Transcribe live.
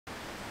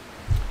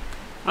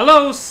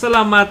Halo,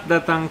 selamat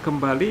datang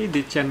kembali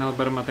di channel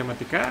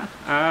Bermatematika.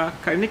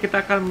 Kali ini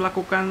kita akan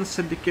melakukan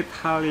sedikit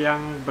hal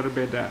yang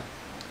berbeda.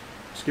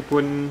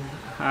 Meskipun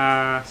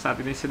saat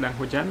ini sedang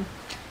hujan,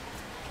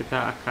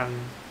 kita akan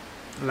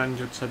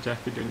lanjut saja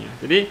videonya.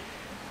 Jadi,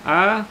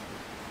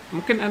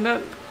 mungkin Anda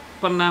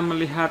pernah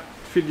melihat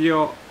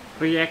video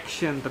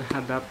reaction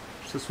terhadap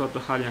sesuatu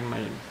hal yang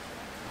lain.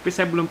 Tapi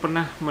saya belum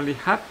pernah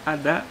melihat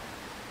ada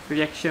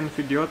reaction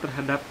video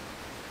terhadap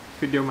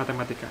video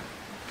matematika.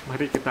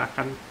 Mari kita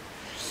akan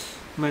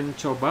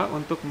mencoba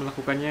untuk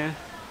melakukannya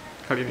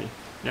kali ini,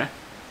 ya.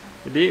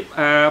 Jadi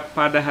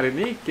pada hari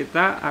ini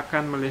kita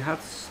akan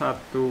melihat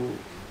satu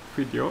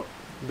video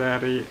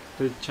dari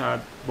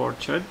Richard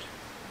Borcherd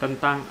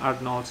tentang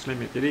Arnold's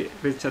limit. Jadi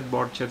Richard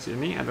Borcherd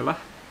ini adalah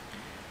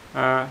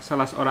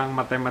salah seorang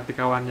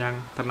matematikawan yang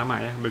ternama,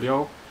 ya.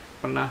 Beliau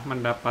pernah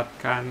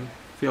mendapatkan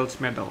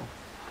Fields Medal.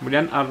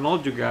 Kemudian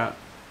Arnold juga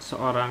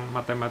seorang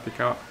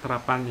matematika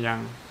terapan yang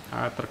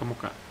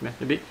terkemuka. Nah,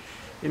 jadi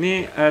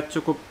ini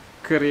cukup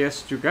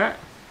curious juga,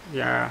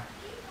 ya.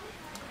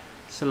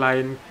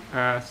 Selain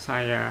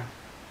saya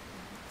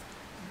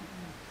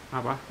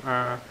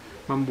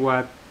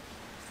membuat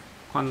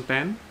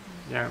konten,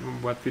 ya,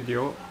 membuat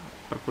video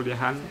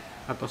perkuliahan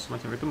atau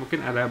semacam itu, mungkin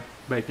ada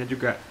baiknya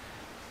juga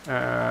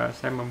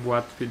saya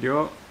membuat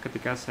video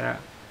ketika saya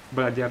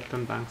belajar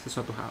tentang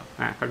sesuatu hal.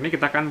 Nah, kali ini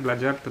kita akan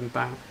belajar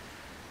tentang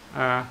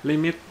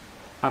limit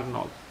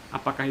Arnold.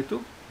 Apakah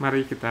itu?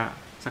 Mari kita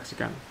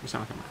saksikan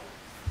bersama-sama.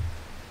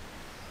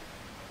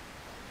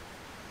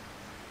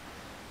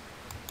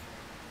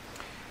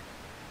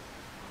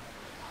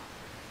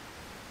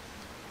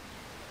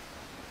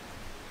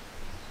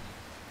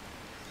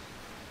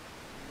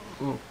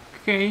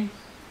 Okay,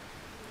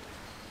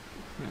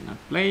 gonna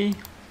play.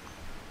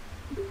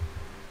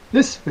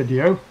 This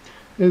video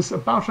is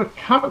about a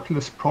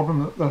calculus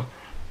problem that the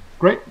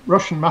great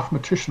Russian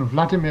mathematician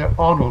Vladimir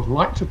Arnold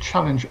liked to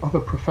challenge other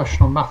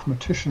professional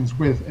mathematicians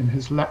with in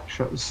his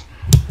lectures.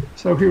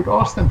 So he would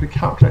ask them to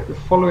calculate the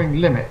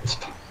following limit.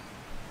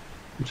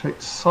 You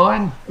take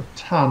sine of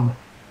tan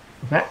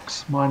of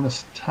x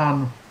minus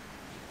tan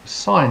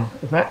sine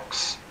of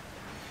x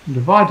and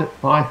divide it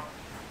by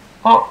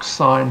arc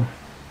sine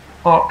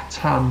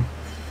arctan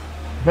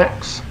of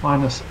x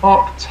minus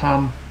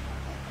arctan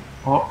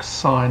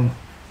arcsine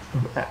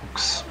of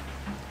x.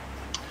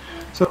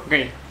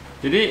 Oke,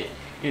 jadi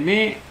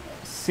ini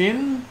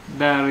sin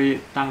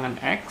dari tangen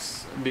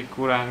x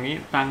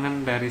dikurangi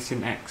tangen dari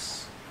sin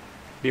x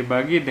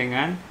dibagi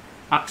dengan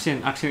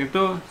aksin. Aksin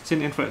itu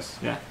sin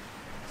inverse, ya.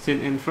 Sin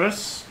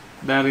inverse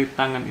dari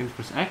tangen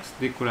inverse x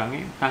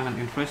dikurangi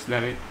tangen inverse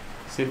dari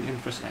sin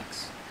inverse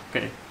x.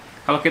 Oke,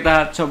 kalau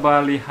kita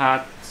coba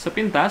lihat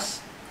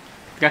sepintas,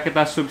 jika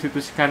kita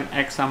substitusikan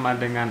x sama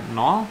dengan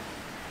 0,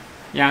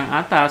 yang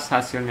atas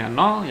hasilnya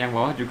 0, yang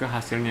bawah juga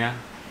hasilnya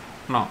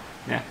 0,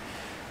 ya.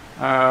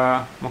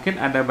 Mungkin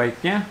ada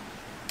baiknya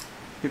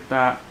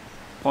kita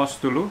pause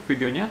dulu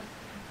videonya,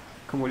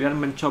 kemudian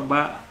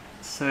mencoba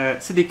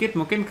sedikit,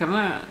 mungkin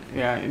karena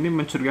ya ini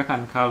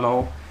mencurigakan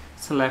kalau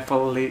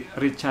selevel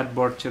Richard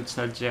Borcherd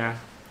saja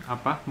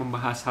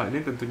membahas hal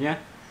ini, tentunya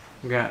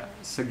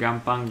nggak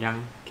segampang yang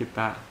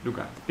kita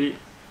duga. Tapi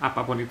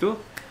apapun itu,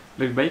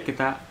 lebih baik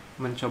kita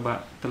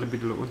mencoba terlebih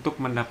dulu untuk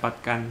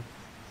mendapatkan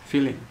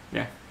feeling,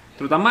 ya.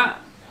 Terutama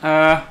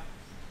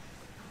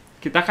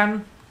kita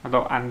kan,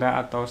 atau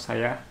Anda atau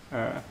saya,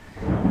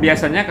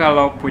 biasanya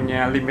kalau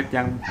punya limit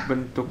yang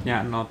bentuknya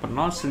 0 per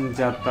 0,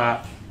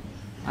 senjata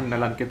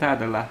andalan kita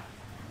adalah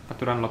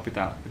aturan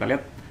L'Hopital. Kita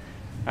lihat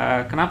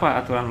kenapa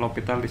aturan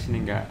L'Hopital di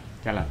sini nggak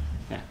jalan,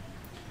 ya.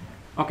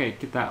 Oke,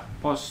 kita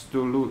pause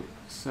dulu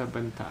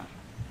sebentar.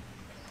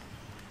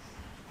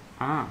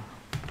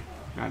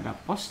 Nggak ada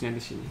pause-nya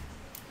di sini.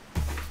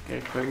 Oke,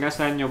 kalau nggak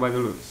saya nyoba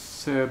dulu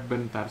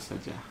sebentar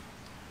saja.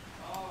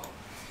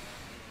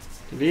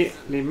 Jadi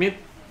limit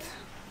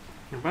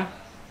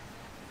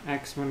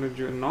x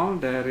menuju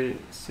 0 dari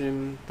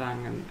sin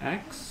tangen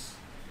x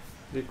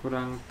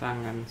dikurang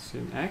tangen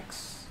sin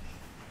x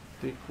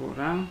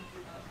dikurang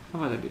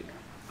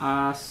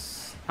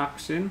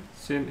aksin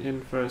sin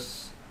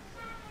inverse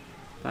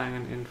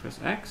tangen inverse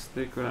x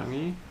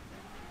dikurangi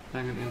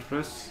tangen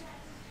inverse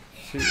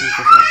sin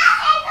inverse x.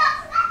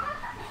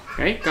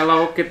 Oke,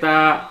 kalau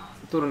kita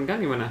turunkan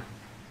gimana?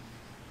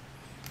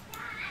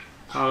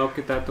 Kalau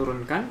kita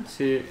turunkan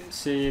si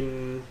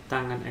sin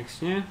tangen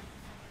x-nya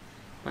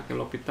pakai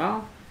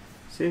L'Hopital,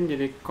 sin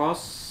jadi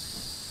cos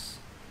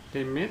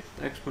limit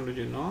x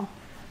menuju 0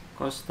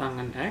 cos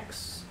tangen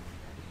x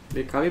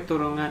dikali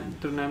turunan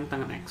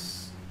tangen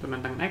x.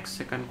 Turunan tangen x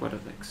secant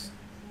kuadrat x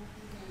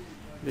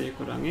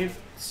dikurangi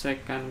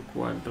secant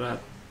kuadrat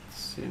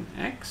sin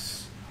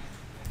x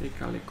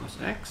dikali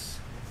cos x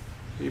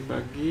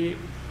dibagi,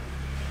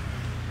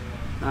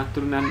 nah,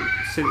 turunan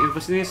sin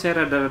inverse ini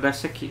saya rada-rada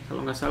seki,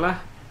 kalau nggak salah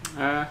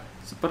 1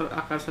 per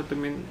akar 1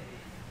 min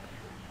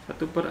 1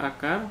 per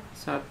akar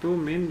 1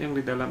 min yang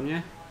di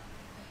dalamnya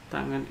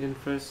tangen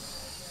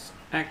inverse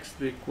x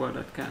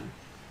dikuadratkan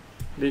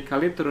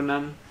dikali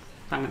turunan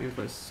tangen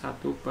inverse 1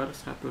 per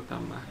 1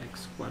 tambah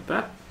x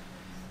kuadrat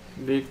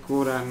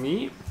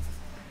dikurangi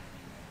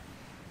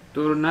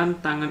turunan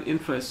tangan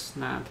inverse.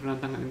 Nah, turunan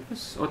tangan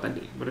inverse, oh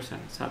tadi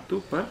barusan 1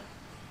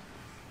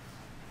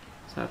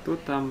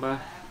 tambah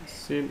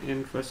sin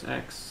inverse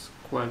x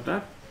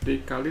kuadrat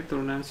dikali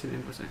turunan sin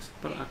inverse x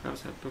per akar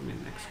 1 min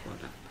x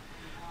kuadrat.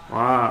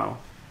 Wow,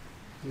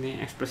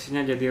 ini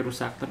ekspresinya jadi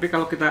rusak. Tapi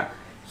kalau kita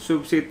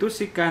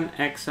substitusikan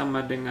x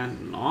sama dengan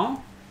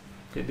 0,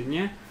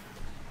 jadinya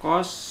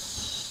cos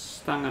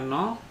tangan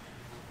 0,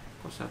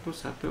 cos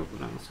 1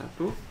 kurang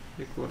 1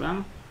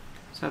 dikurang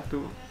 1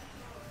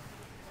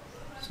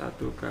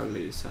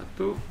 kali 1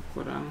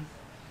 kurang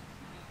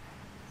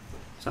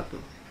 1,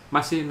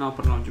 masih 0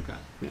 per 0 juga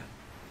ya.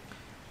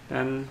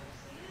 Dan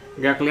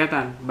nggak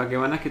kelihatan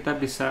bagaimana kita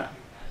bisa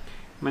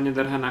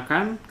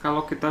menyederhanakan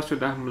kalau kita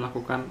sudah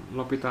melakukan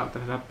L'Hopital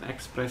terhadap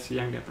ekspresi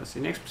yang di atas.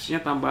 Ini ekspresinya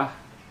tambah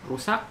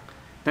rusak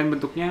dan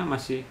bentuknya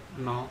masih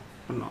 0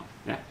 per 0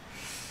 ya.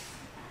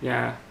 Ya,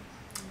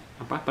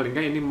 paling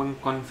nggak ini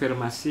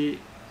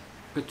mengkonfirmasi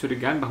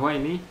kecurigaan bahwa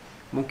ini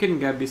mungkin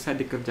nggak bisa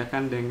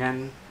dikerjakan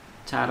dengan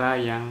cara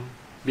yang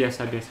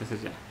biasa-biasa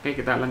saja. Oke,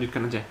 kita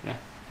lanjutkan aja ya.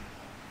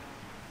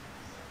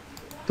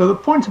 So the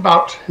point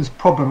about his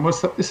problem was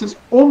that this is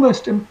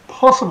almost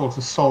impossible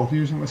to solve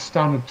using the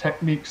standard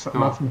techniques that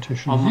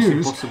mathematicians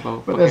use.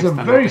 But there's a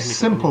very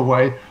simple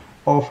way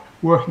of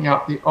working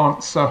out the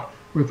answer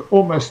with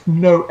almost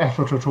no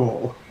effort at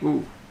all.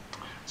 Ooh.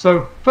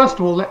 So first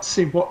of all, let's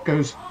see what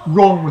goes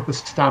wrong with the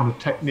standard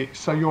technique.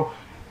 So your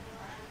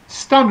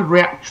standard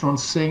reaction on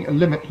seeing a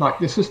limit like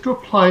this is to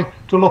apply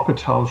de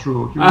L'Hopital's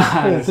rule. You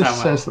recall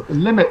this says that the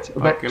limit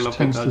of x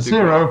tends to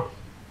 0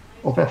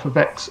 of f of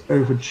x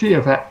over g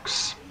of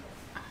x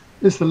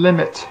is the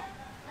limit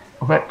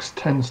of x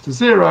tends to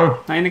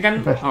 0 nah, ini kan,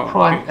 of f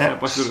prime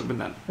x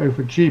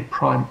over g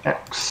prime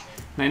x.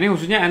 Nah, ini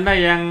khususnya Anda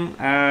yang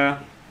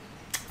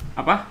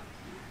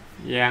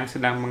yang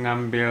sedang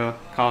mengambil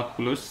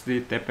kalkulus di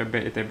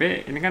TPB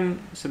ITB, ini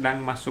kan sedang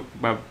masuk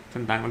bab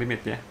tentang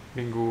limit ya.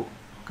 Minggu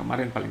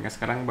kemarin paling nggak,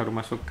 sekarang baru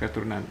masuk ke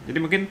turunan.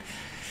 Jadi mungkin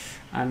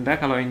Anda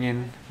kalau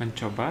ingin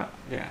mencoba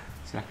ya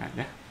silakan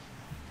ya,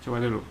 coba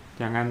dulu,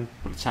 jangan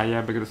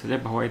percaya begitu saja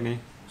bahwa ini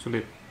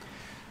sulit.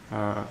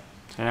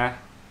 Saya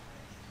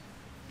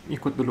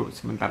ikut dulu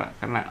sementara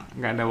karena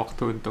nggak ada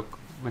waktu untuk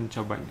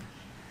mencobanya.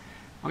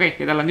 Oke,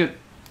 kita lanjut.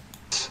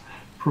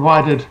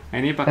 Provided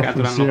nah, ini pakai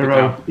aturan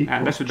L'Hopital.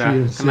 Anda sudah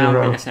kenal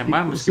di SMA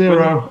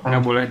meskipun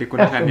nggak boleh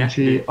digunakan ya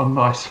di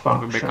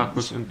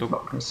kalkulus untuk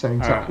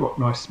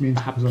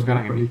tahap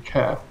sekarang ini.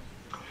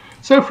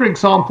 So for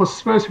example,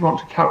 suppose we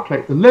want to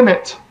calculate the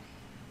limit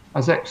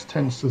as x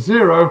tends to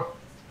 0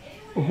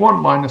 of 1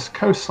 minus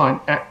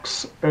cosine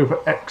x over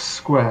x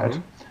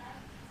squared.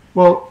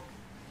 Well,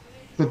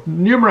 the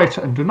numerator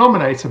and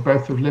denominator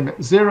both have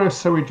limit 0,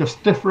 so we just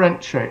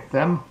differentiate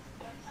them.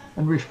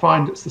 And we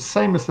find it's the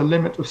same as the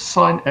limit of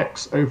sine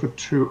x over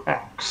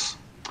 2x.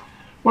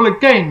 Well,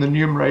 again, the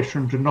numerator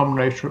and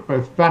denominator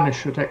both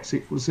vanish at x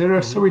equals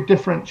 0, so we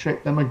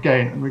differentiate them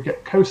again, and we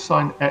get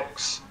cosine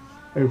x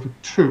over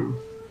 2.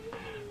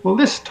 Well,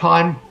 this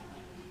time,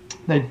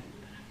 they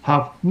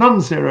have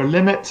non-zero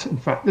limit. In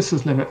fact, this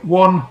is limit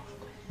 1,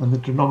 and the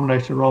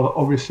denominator rather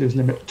obviously is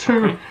limit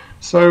 2.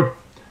 So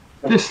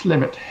this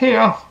limit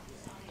here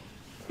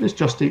is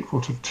just equal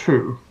to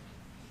 2.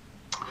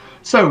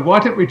 So why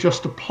don't we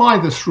just apply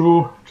this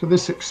rule to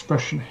this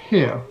expression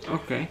here?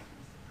 Okay.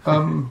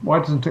 Why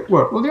doesn't it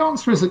work? Well, the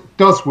answer is it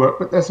does work,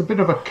 but there's a bit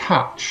of a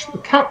catch. The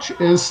catch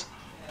is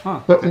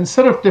that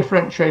instead of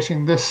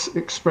differentiating this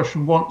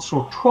expression once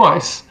or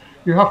twice,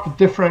 you have to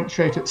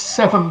differentiate it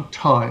 7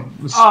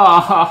 times.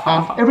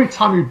 And every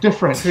time you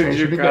differentiate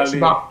it, it gets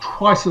about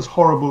twice as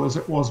horrible as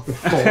it was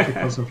before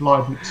because of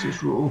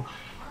Leibniz's rule.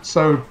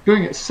 So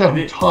doing it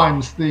 7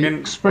 times, the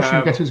expression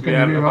you get is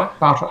going to be about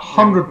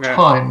 100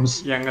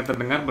 times. Yang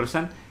terdengar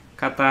barusan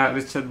kata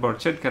Richard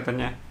Borcherd,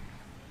 katanya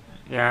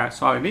ya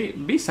soal ini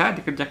bisa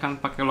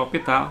dikerjakan pakai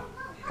L'Hopital,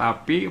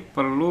 tapi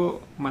perlu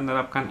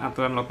menerapkan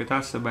aturan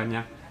L'Hopital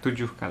sebanyak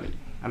 7 kali.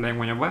 Ada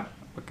yang mau nyoba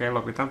pakai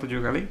L'Hopital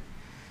 7 kali?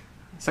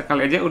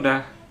 Sekali aja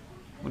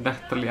udah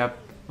terlihat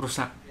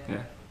rusak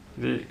ya.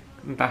 Jadi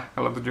entah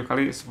kalau 7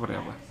 kali seperti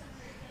apa.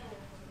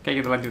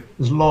 Oke, kita lanjut.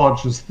 As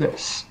large as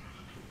this.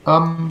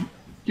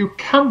 You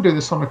can do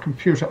this on a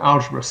computer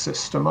algebra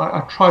system. I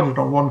tried it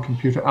on one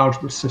computer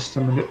algebra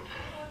system, and it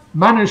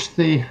managed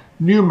the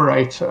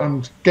numerator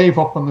and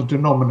gave up on the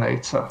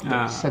denominator.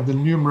 It said the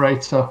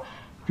numerator,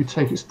 if you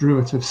take its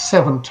derivative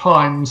 7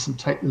 times and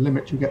take the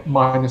limit, you get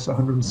minus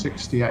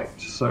 168.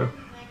 So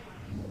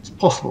it's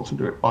possible to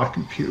do it by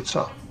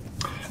computer.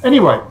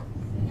 Anyway,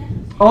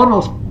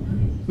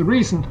 the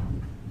reason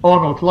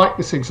Arnold liked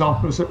this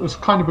example is it was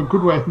kind of a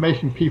good way of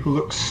making people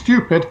look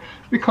stupid,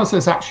 because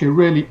there's actually a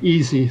really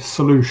easy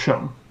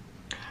solution.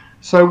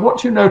 So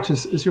what you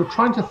notice is you're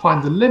trying to find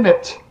the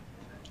limit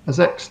as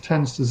x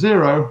tends to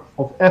 0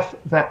 of f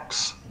of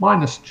x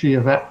minus g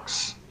of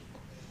x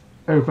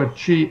over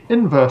g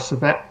inverse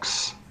of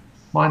x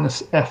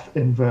minus f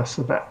inverse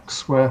of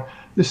x, where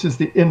this is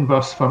the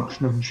inverse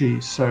function of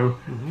g. So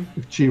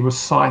if g was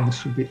sine,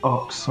 this would be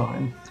arc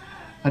sine.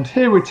 And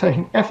here we're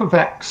taking f of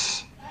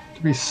x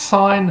to be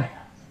sine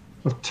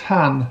of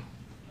tan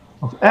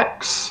of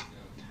x,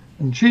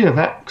 and g of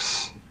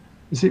x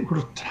is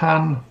equal to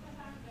tan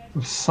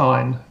of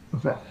sine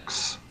of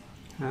x.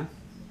 Huh?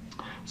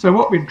 So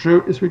what we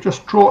drew is we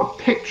just draw a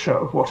picture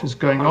of what is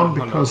going on,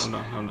 because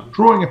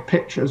drawing a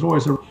picture is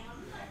always a...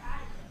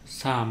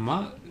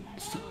 Sama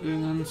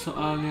dengan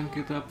soal yang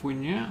kita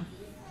punya.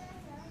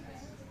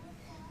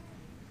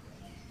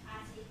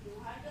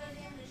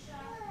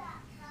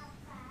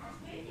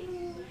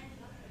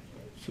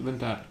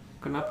 Sebentar,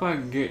 kenapa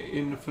G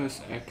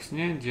inverse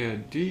X-nya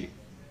jadi...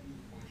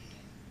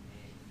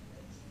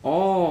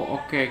 Oh,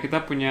 oke.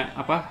 Kita punya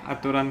apa?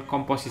 Aturan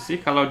komposisi.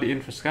 Kalau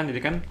diinverskan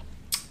jadi kan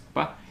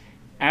apa?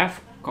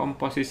 F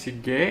komposisi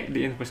G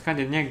diinverskan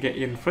jadinya G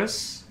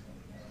inverse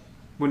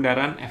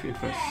bundaran F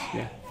inverse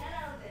ya.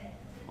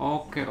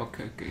 Oke.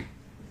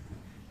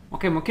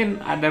 Oke, mungkin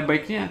ada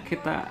baiknya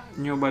kita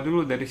nyoba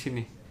dulu dari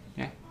sini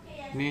ya.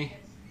 Ini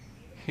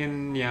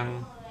hint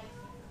yang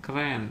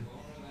keren.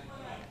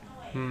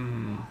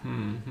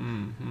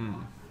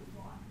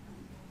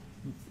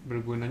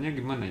 Bergunanya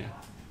gimana ya?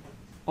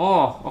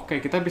 Oh,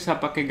 oke. Kita bisa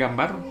pakai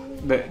gambar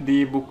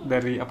di buku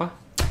dari apa?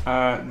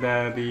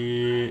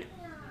 Dari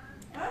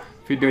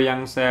video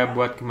yang saya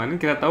buat kemarin.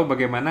 Kita tahu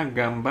bagaimana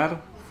gambar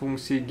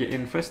fungsi G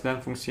inverse dan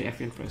fungsi F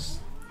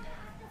inverse.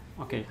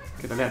 Oke,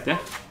 kita lihat ya.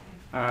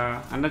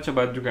 Anda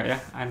coba juga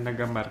ya. Anda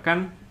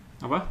gambarkan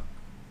apa?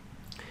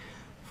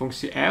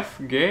 Fungsi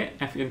F, G,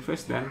 F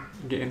inverse dan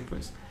G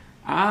inverse.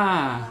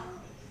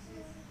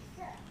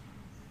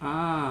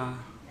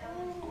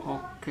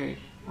 Oke.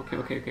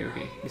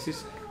 This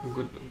is a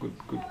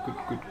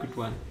good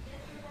one.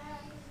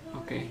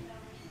 Oke.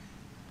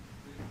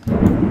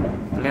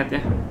 Lihat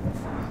ya.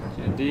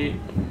 Jadi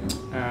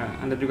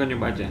Anda juga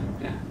nyoba aja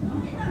ya.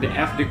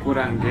 Df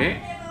dikurang G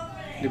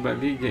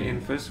dibagi G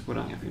inverse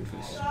kurang F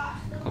inverse.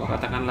 Kalau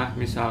katakanlah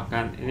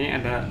misalkan ini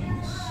ada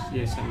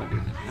ya sama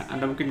dengan,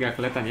 Anda mungkin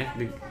nggak kelihatan ya.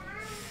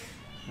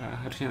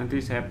 Harusnya nanti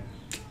saya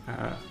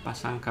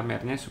pasang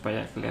kameranya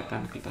supaya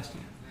kelihatan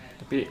kertasnya.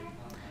 Tapi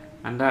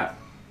Anda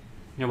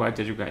nyoba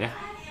aja juga ya.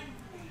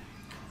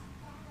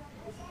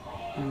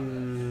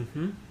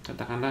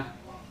 Katakanlah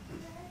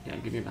ya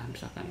gini lah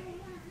misalkan.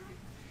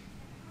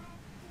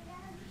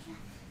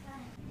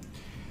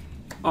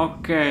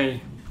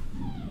 Oke.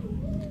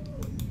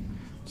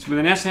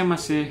 Sebenarnya saya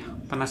masih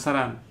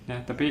penasaran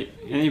ya, tapi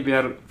ini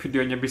biar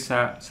videonya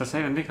bisa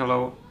selesai nanti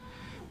kalau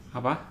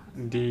apa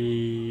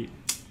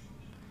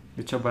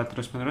dicoba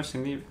terus-menerus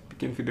ini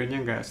bikin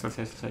videonya nggak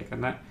selesai-selesai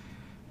karena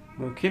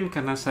mungkin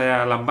karena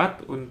saya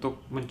lambat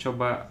untuk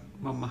mencoba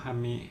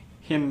memahami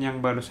hint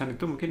yang barusan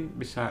itu mungkin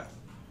bisa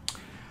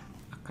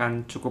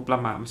akan cukup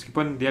lama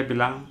meskipun dia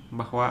bilang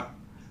bahwa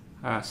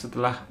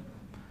setelah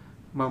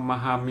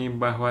memahami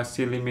bahwa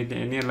si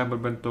limitnya ini adalah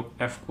berbentuk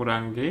F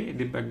kurang G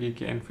dibagi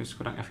G inverse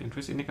kurang F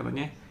inverse, ini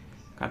katanya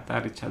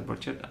kata Richard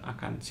Borcherd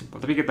akan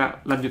simple. Tapi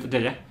kita lanjut aja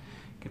ya,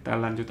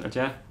 kita lanjut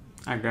aja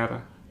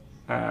agar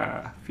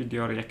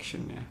video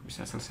reactionnya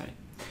bisa selesai.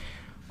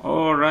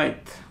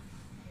 Alright.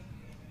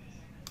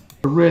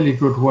 A really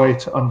good way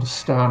to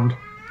understand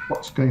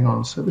what's going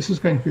on. So this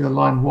is going to be the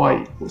line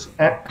y equals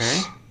x.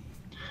 Okay.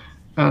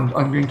 And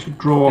I'm going to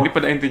draw. Jadi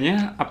pada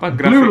intinya apa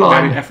grafik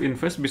dari F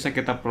inverse bisa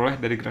kita peroleh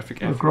dari grafik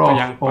F itu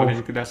yang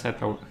paling tidak saya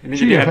tahu. Ini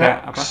jadi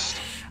ada apa?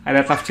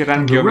 Ada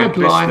tafsiran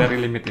geometris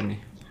dari limit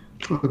ini.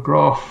 The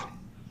graph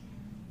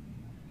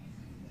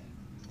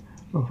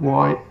of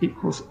y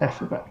equals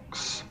f of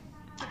x.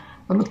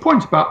 And the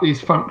point about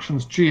these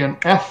functions g and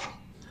f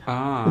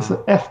is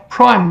that f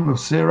prime of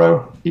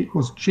 0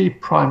 equals g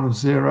prime of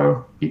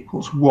 0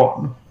 equals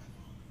 1.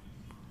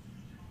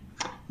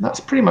 That's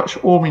pretty much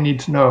all we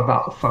need to know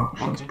about the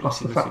functions,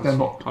 plus the fact they're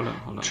not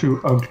too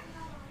ugly.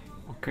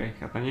 Oke,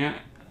 katanya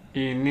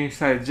ini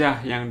saja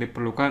yang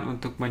diperlukan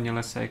untuk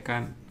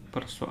menyelesaikan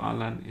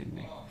persoalan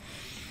ini.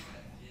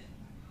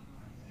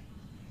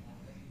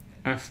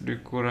 F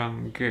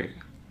dikurang G.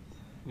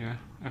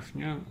 Ya,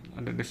 F-nya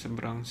ada di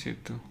seberang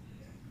situ.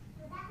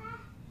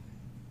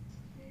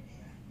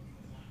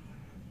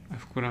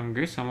 F kurang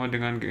G sama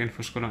dengan G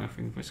inverse kurang F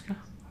inverse kah?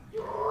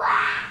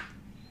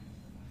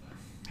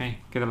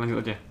 Kita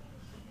lanjut aja.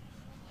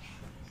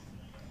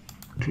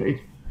 Okay.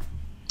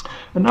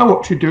 And now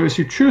what you do is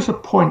you choose a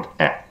point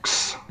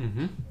X.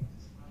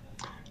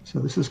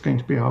 So this is going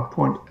to be our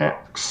point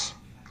X.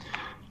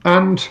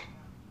 And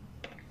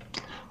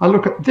I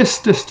look at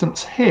this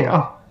distance here.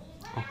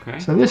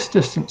 Okay. So this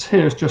distance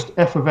here is just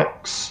f of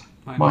x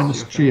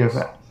minus g of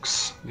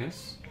x.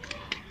 Yes.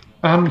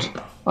 And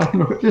I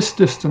can look at this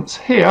distance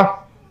here.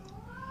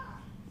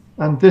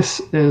 And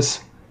this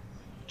is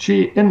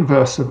g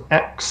inverse of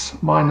x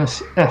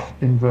minus f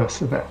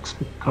inverse of x,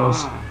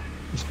 because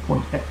this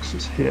point x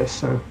is here,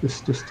 so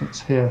this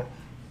distance here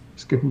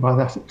is given by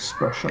that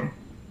expression.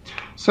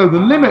 So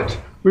the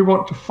limit we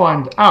want to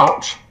find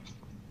out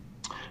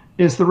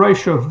is the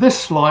ratio of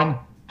this line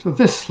to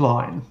this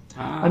line.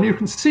 And you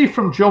can see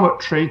from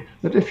geometry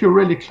that if you're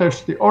really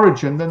close to the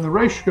origin, then the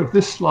ratio of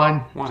this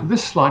line to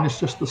this line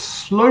is just the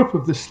slope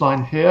of this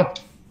line here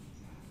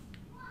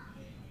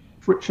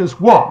which is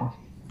 1.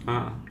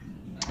 Ah.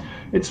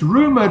 It's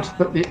rumored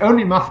that the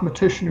only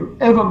mathematician who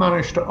ever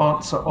managed to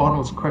answer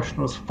Arnold's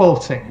question was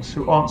Faltings,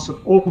 who answered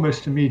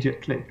almost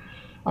immediately.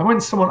 And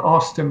when someone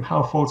asked him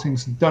how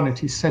Faltings had done it,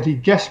 he said he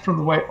guessed from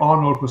the way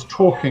Arnold was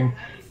talking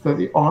that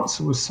the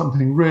answer was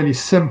something really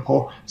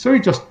simple, so he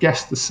just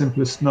guessed the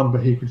simplest number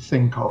he could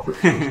think of,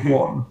 which was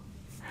 1.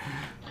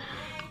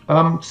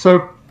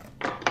 So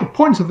the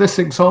point of this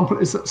example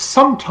is that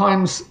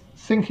sometimes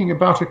thinking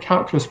about a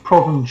calculus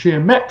problem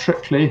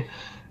geometrically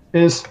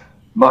is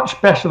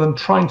much better than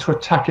trying to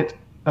attack it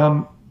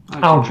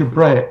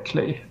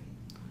algebraically.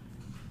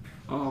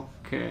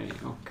 Okay.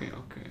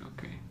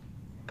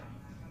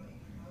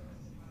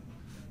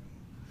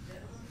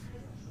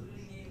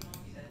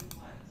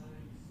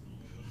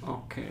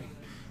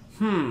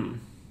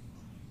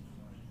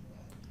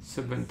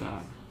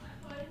 Sebentar.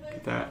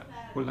 Kita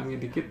ulangi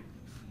dikit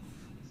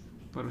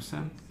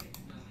barusan.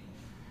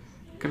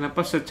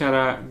 Kenapa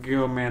secara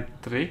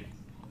geometrik?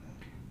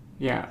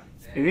 Ya,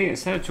 ini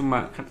saya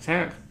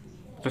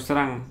terus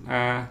terang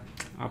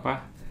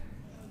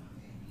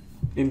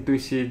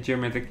intuisi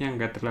geometriknya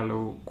nggak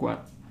terlalu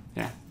kuat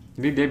ya.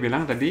 Jadi dia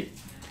bilang tadi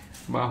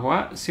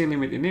bahwa si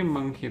limit ini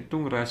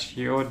menghitung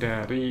rasio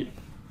dari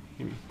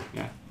ini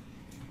ya,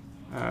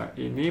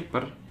 ini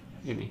per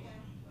ini,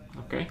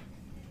 oke.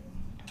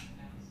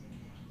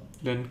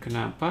 Dan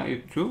kenapa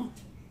itu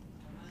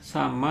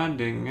sama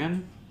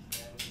dengan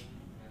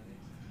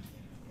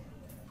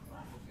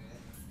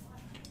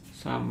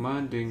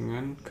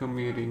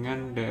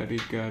kemiringan dari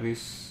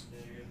garis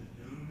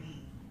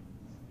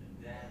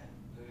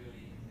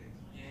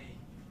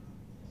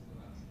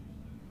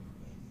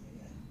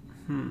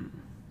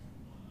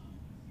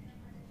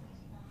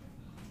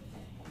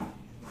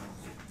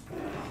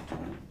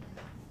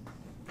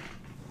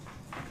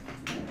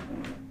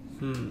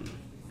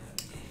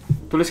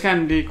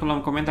Tuliskan di kolom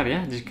komentar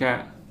ya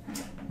jika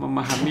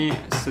memahami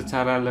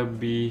secara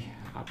lebih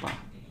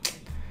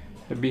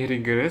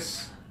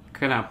rigorous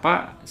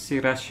kenapa si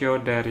rasio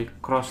dari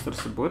cross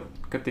tersebut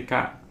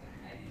ketika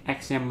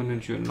x-nya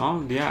menuju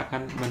 0 dia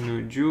akan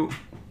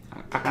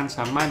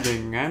sama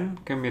dengan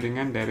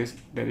kemiringan dari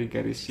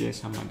garis y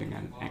sama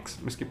dengan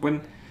x,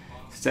 meskipun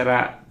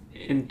secara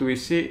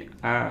intuisi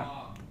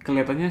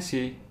kelihatannya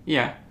sih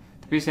iya,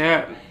 tapi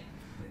saya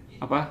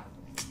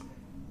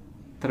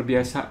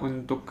terbiasa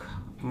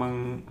untuk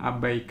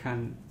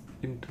mengabaikan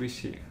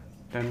intuisi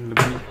dan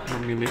lebih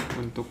memilih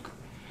untuk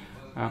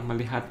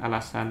melihat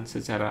alasan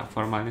secara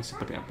formalnya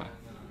seperti apa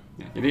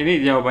ya, jadi ini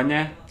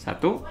jawabannya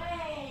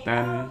 1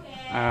 dan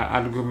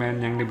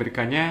argumen yang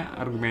diberikannya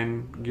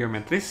argumen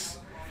geometris,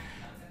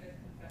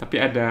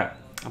 tapi ada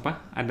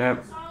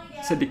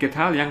sedikit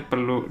hal yang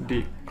perlu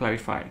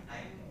di-clarify.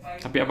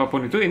 Tapi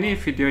apapun itu, ini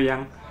video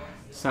yang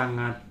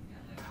sangat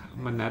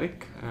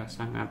menarik,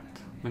 sangat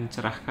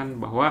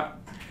mencerahkan bahwa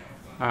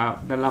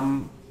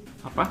dalam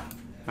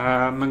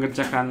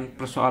mengerjakan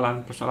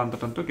persoalan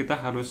tertentu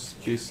kita harus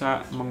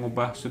bisa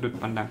mengubah sudut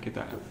pandang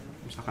kita,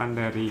 misalkan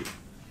dari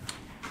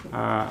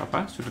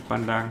sudut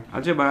pandang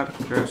aljabar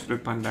ke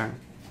sudut pandang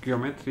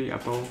geometri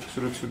atau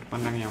sudut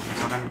pandang yang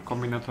misalkan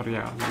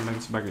kombinatorial dan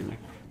lain sebagainya,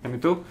 dan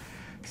itu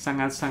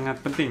sangat-sangat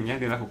penting ya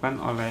dilakukan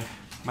oleh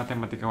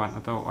matematikawan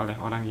atau oleh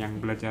orang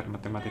yang belajar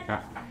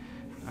matematika.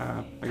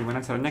 Bagaimana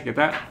caranya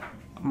kita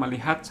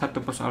melihat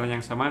satu persoalan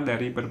yang sama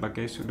dari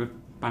berbagai sudut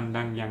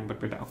pandang yang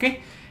berbeda.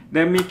 Oke,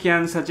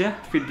 demikian saja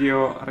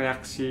video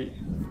reaksi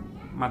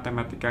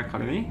matematika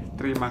kali ini.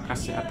 Terima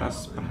kasih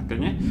atas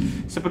perhatiannya.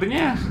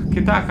 Sepertinya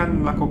kita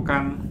akan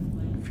melakukan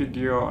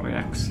video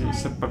reaksi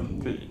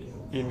seperti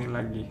ini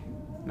lagi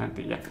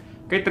nanti ya.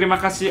 Oke,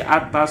 terima kasih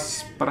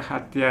atas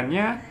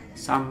perhatiannya.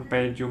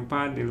 Sampai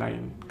jumpa di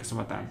lain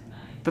kesempatan.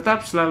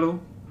 Tetap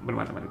selalu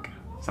bermatematika.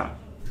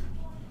 Salam.